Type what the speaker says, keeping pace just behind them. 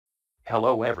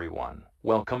Hello everyone,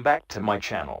 welcome back to my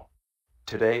channel.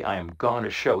 Today I am gonna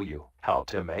show you how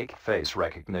to make face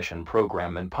recognition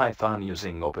program in Python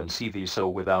using opencv. So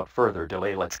without further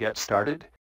delay, let's get started.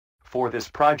 For this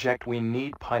project we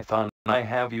need Python. I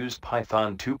have used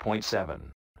Python 2.7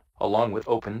 along with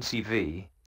opencv,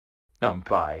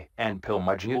 NumPy, and pil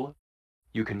module.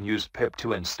 You can use pip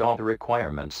to install the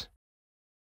requirements.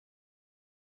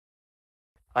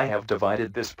 I have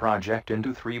divided this project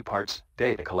into 3 parts: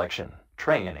 data collection,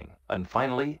 training, and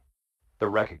finally, the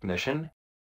recognition.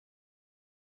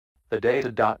 The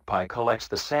data.py collects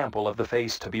the sample of the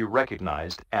face to be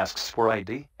recognized, asks for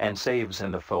ID, and saves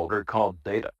in the folder called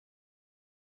data.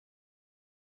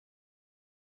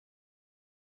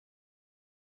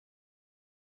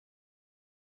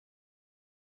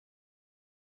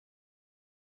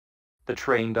 The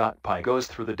train.py goes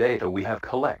through the data we have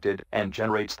collected and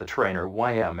generates the trainer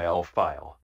YML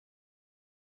file.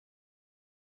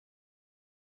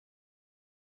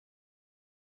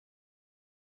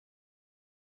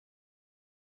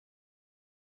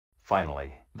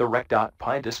 Finally, the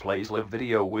rec.py displays live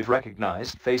video with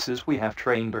recognized faces we have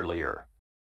trained earlier.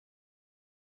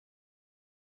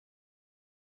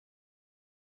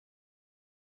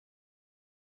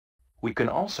 We can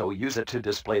also use it to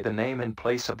display the name in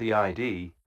place of the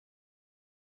ID.